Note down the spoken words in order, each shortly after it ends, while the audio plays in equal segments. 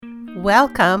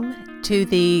Welcome to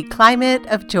the Climate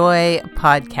of Joy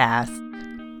podcast,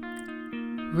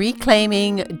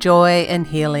 reclaiming joy and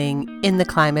healing in the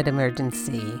climate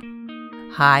emergency.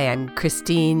 Hi, I'm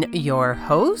Christine, your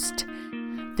host.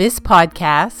 This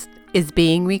podcast is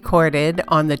being recorded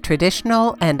on the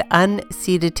traditional and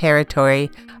unceded territory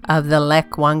of the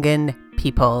Lekwungen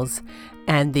peoples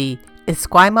and the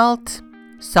Esquimalt,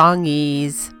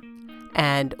 Songhees,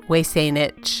 and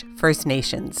WSÁNEĆ First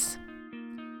Nations.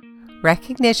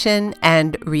 Recognition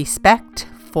and respect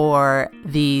for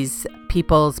these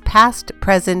people's past,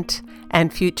 present,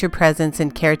 and future presence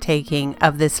and caretaking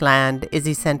of this land is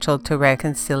essential to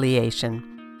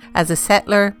reconciliation. As a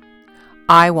settler,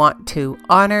 I want to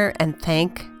honor and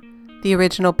thank the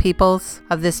original peoples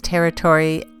of this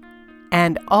territory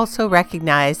and also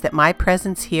recognize that my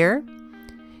presence here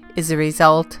is a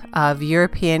result of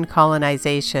European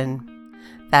colonization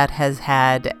that has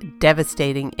had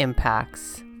devastating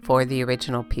impacts for the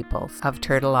original peoples of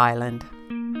Turtle Island.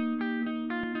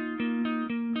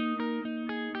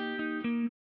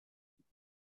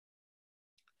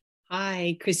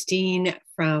 Hi, Christine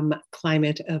from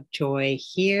Climate of Joy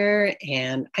here,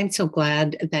 and I'm so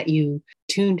glad that you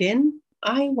tuned in.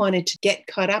 I wanted to get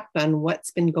caught up on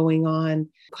what's been going on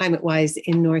climate-wise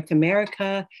in North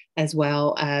America, as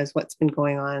well as what's been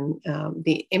going on,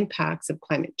 the impacts of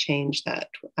climate change that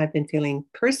I've been feeling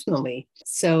personally.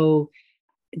 So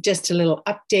just a little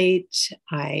update.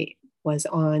 I was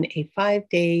on a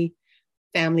 5-day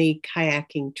family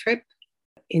kayaking trip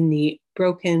in the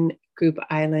Broken Group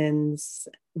Islands,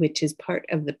 which is part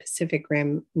of the Pacific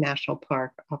Rim National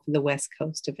Park off of the west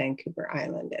coast of Vancouver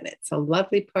Island. And it's a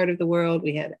lovely part of the world.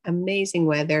 We had amazing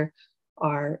weather.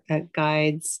 Our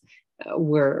guides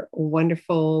were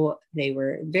wonderful. They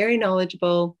were very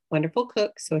knowledgeable, wonderful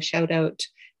cooks. So a shout out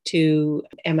to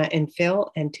Emma and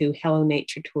Phil and to Hello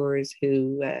Nature Tours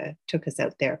who took us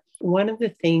out there. One of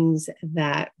the things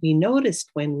that we noticed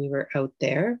when we were out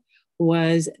there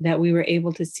was that we were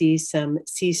able to see some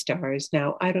sea stars.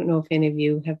 Now, I don't know if any of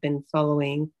you have been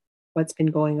following what's been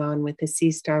going on with the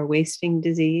sea star wasting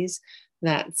disease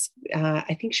that's,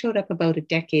 I think, showed up about a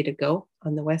decade ago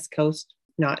on the West Coast,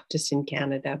 not just in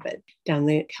Canada, but down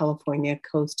the California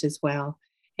coast as well.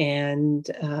 And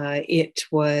it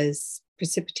was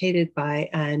precipitated by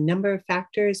a number of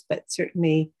factors, but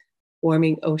certainly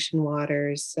warming ocean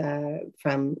waters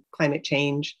from climate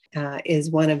change is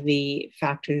one of the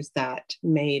factors that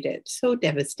made it so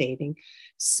devastating.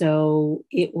 So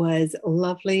it was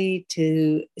lovely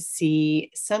to see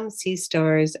some sea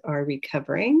stars are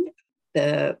recovering.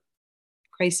 The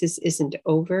crisis isn't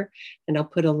over, and I'll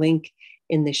put a link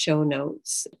in the show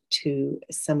notes to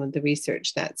some of the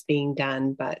research that's being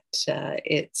done, but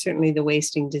it's certainly the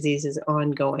wasting disease is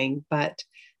ongoing. But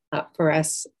for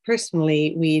us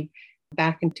personally,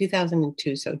 back in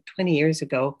 2002, so 20 years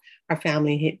ago, our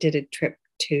family did a trip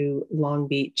to Long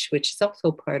Beach, which is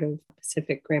also part of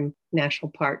Pacific Rim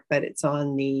National Park, but it's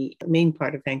on the main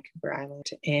part of Vancouver Island.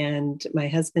 And my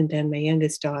husband and my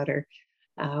youngest daughter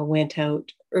went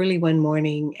out early one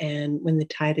morning, and when the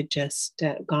tide had just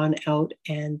gone out,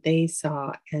 and they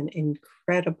saw an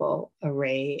incredible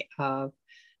array of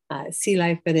sea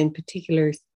life, but in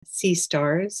particular sea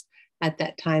stars at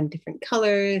that time, different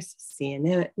colors, sea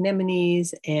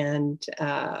anemones, and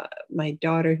my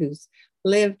daughter, who's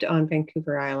lived on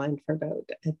Vancouver Island for about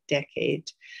a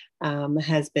decade,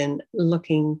 has been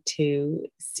looking to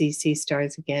see sea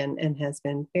stars again and has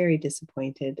been very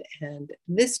disappointed. And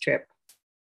this trip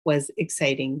was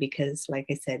exciting because, like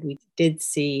I said, we did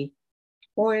see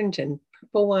orange and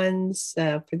purple ones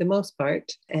for the most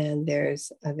part. And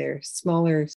there's other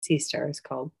smaller sea stars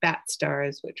called bat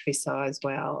stars, which we saw as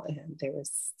well. And there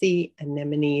was sea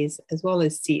anemones as well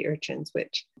as sea urchins,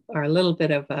 which are a little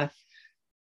bit of a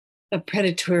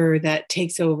predator that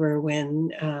takes over when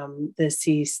the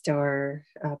sea star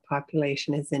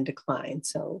population is in decline.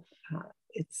 So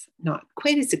it's not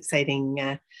quite as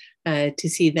exciting to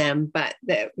see them, but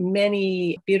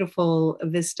many beautiful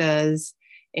vistas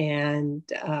and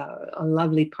a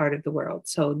lovely part of the world.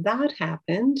 So that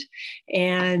happened.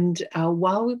 And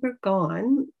while we were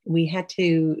gone, we had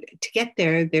to get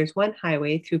there. There's one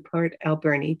highway through Port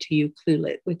Alberni to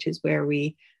Ucluelet, which is where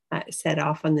we set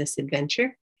off on this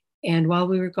adventure. And while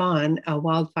we were gone, a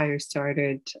wildfire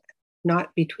started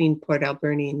not between Port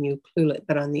Alberni and Ucluelet,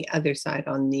 but on the other side,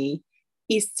 on the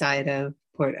east side of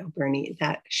Port Alberni,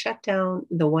 that shut down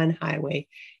the one highway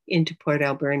into Port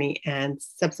Alberni and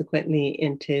subsequently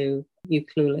into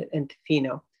Ucluelet and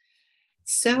Tofino.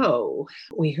 So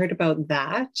we heard about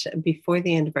that before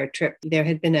the end of our trip. There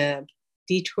had been a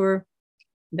detour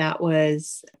that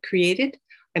was created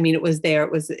I mean, it was there,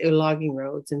 it was logging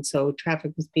roads. And so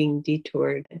traffic was being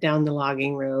detoured down the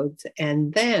logging roads.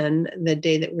 And then the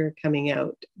day that we were coming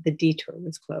out, the detour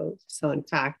was closed. So in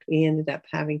fact, we ended up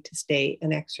having to stay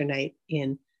an extra night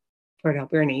in Port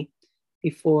Alberni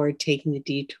before taking the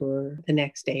detour the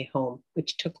next day home,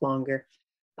 which took longer.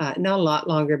 Not a lot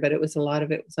longer, but a lot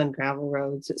of it was on gravel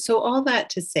roads. So all that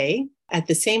to say, at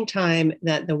the same time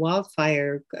that the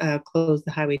wildfire closed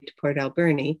the highway to Port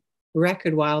Alberni,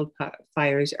 record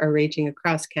wildfires are raging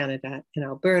across Canada, in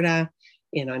Alberta,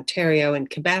 in Ontario, in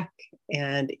Quebec,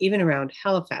 and even around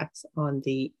Halifax on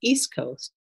the East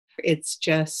Coast. It's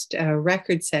just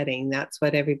record setting. That's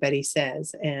what everybody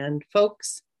says. And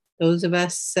folks, those of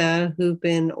us who've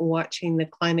been watching the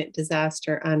climate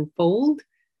disaster unfold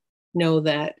know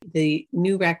that the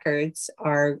new records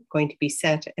are going to be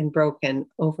set and broken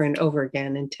over and over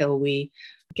again until we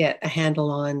get a handle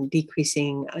on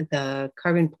decreasing the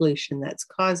carbon pollution that's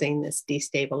causing this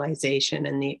destabilization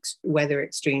and the weather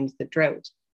extremes, the drought,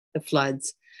 the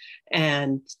floods,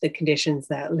 and the conditions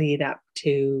that lead up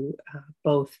to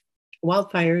both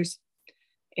wildfires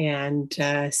and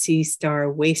sea star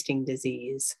wasting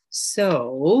disease.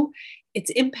 So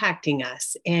it's impacting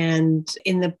us. And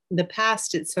in the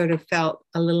past, it sort of felt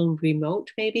a little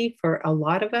remote, maybe for a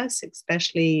lot of us,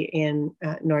 especially in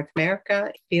North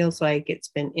America. It feels like it's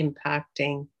been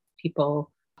impacting people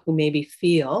who maybe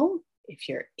feel, if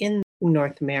you're in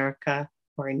North America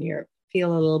or in Europe,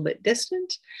 feel a little bit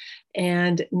distant.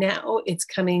 And now it's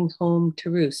coming home to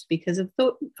roost because of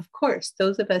course,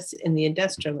 those of us in the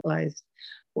industrialized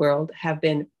world have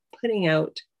been putting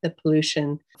out the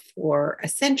pollution for a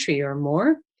century or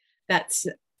more. That's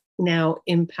now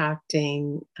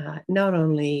impacting not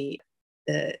only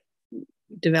the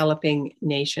developing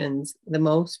nations the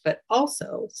most, but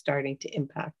also starting to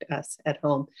impact us at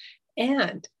home.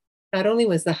 And not only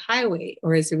was the highway,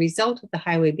 or as a result of the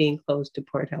highway being closed to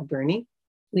Port Alberni,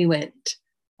 we went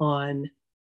on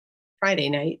Friday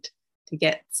night to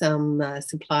get some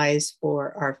supplies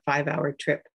for our 5-hour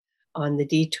trip on the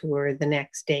detour the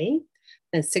next day.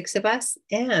 The 6 of us,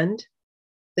 and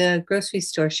the grocery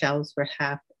store shelves were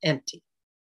half empty.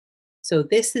 So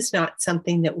this is not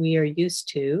something that we are used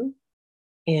to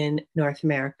in North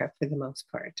America for the most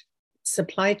part.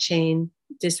 Supply chain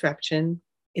disruption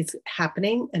is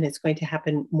happening, and it's going to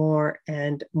happen more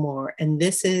and more. And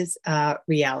this is a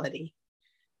reality.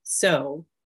 So,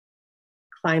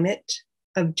 climate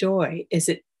of joy. Is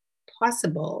it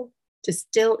possible to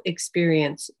still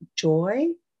experience joy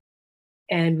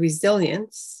and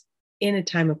resilience in a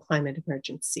time of climate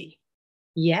emergency?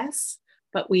 Yes,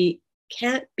 but we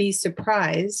can't be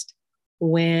surprised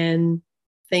when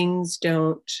things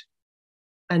don't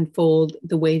unfold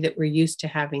the way that we're used to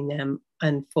having them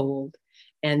unfold.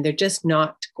 And they're just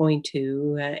not going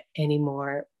to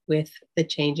anymore with the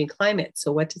changing climate.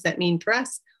 So what does that mean for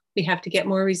us? We have to get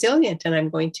more resilient. And I'm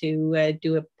going to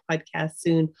do a podcast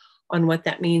soon on what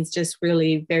that means, just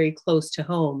really very close to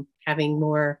home, having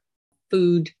more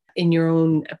food in your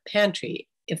own pantry,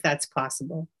 if that's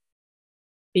possible,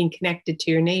 being connected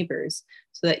to your neighbors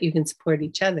so that you can support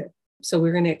each other. So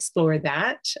we're going to explore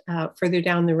that further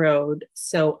down the road.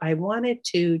 So I wanted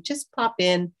to just pop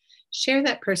in, share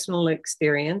that personal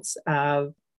experience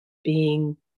of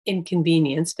being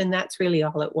inconvenienced. And that's really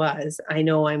all it was. I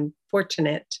know I'm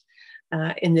fortunate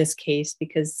in this case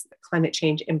because climate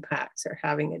change impacts are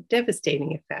having a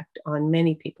devastating effect on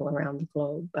many people around the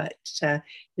globe, but it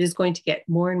is going to get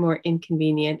more and more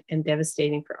inconvenient and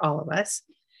devastating for all of us.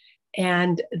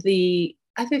 And the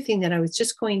other thing that I was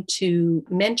just going to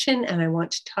mention, and I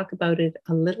want to talk about it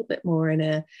a little bit more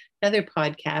in another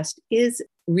podcast, is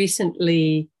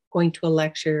recently going to a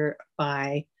lecture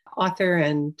by author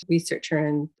and researcher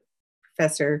and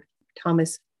professor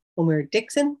Thomas Homer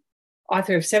Dixon,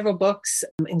 author of several books,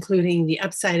 including The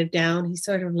Upside of Down. He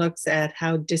sort of looks at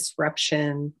how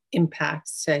disruption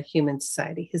impacts human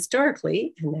society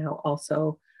historically, and now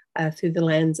also through the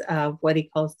lens of what he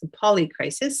calls the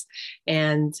polycrisis.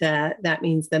 And that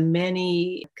means the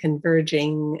many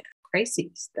converging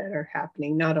crises that are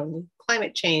happening, not only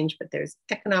climate change, but there's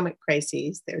economic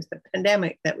crises, there's the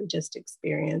pandemic that we just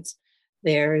experienced,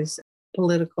 there's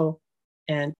political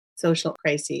and social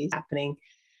crises happening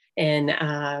in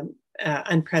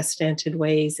unprecedented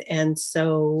ways. And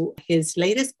so his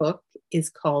latest book is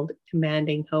called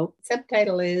Commanding Hope. The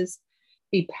subtitle is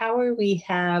The Power We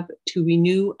Have to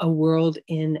Renew a World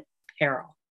in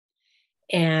Peril.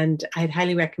 And I'd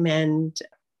highly recommend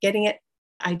getting it.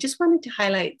 I just wanted to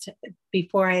highlight,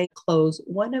 before I close,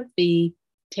 one of the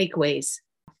takeaways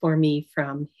for me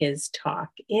from his talk.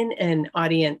 In an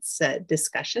audience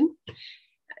discussion,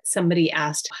 somebody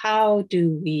asked, how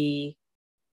do we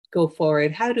go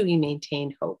forward? How do we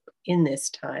maintain hope in this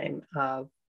time of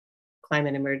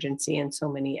climate emergency and so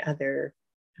many other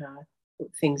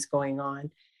things going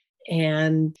on?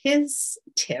 And his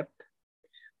tip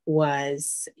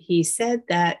was, he said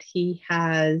that he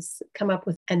has come up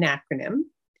with an acronym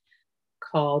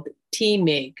called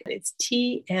TMIG. It's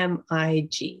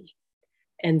TMIG.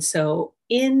 And so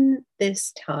in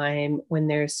this time when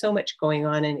there's so much going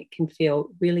on and it can feel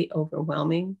really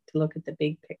overwhelming to look at the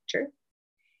big picture,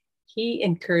 he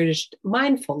encouraged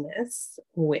mindfulness,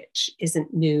 which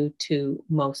isn't new to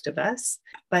most of us,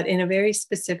 but in a very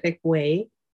specific way,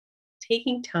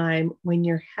 taking time when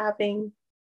you're having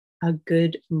a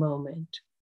good moment,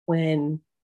 when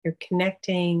you're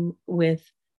connecting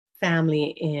with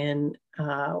family in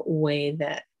a way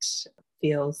that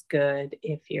feels good,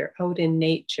 if you're out in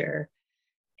nature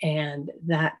and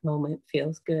that moment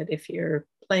feels good, if you're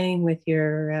playing with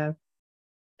your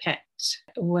pet,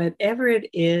 whatever it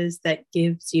is that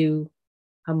gives you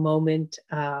a moment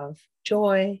of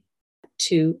joy,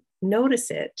 to notice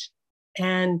it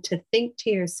and to think to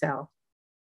yourself,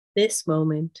 this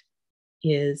moment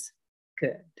is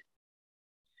good.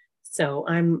 So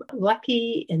I'm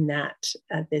lucky in that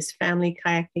this family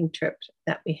kayaking trip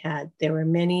that we had, there were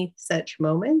many such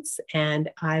moments, and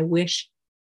I wish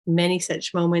many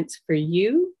such moments for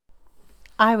you.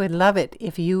 I would love it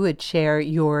if you would share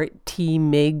your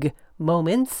TMIG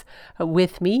moments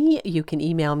with me. You can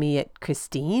email me at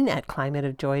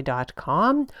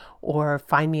Christine@climateofjoy.com or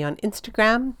find me on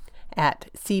Instagram at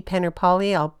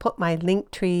cpennerpolly. I'll put my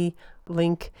Linktree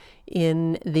link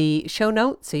in the show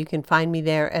notes so you can find me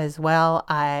there as well.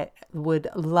 I would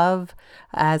love,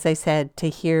 as I said, to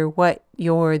hear what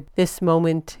your this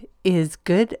moment is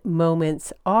good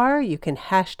moments are. You can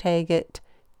hashtag it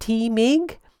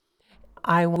TMIG.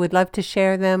 I would love to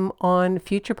share them on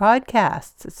future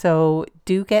podcasts. So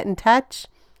do get in touch.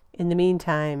 In the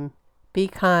meantime, be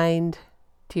kind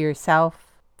to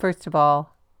yourself, first of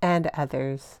all, and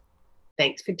others.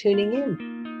 Thanks for tuning in.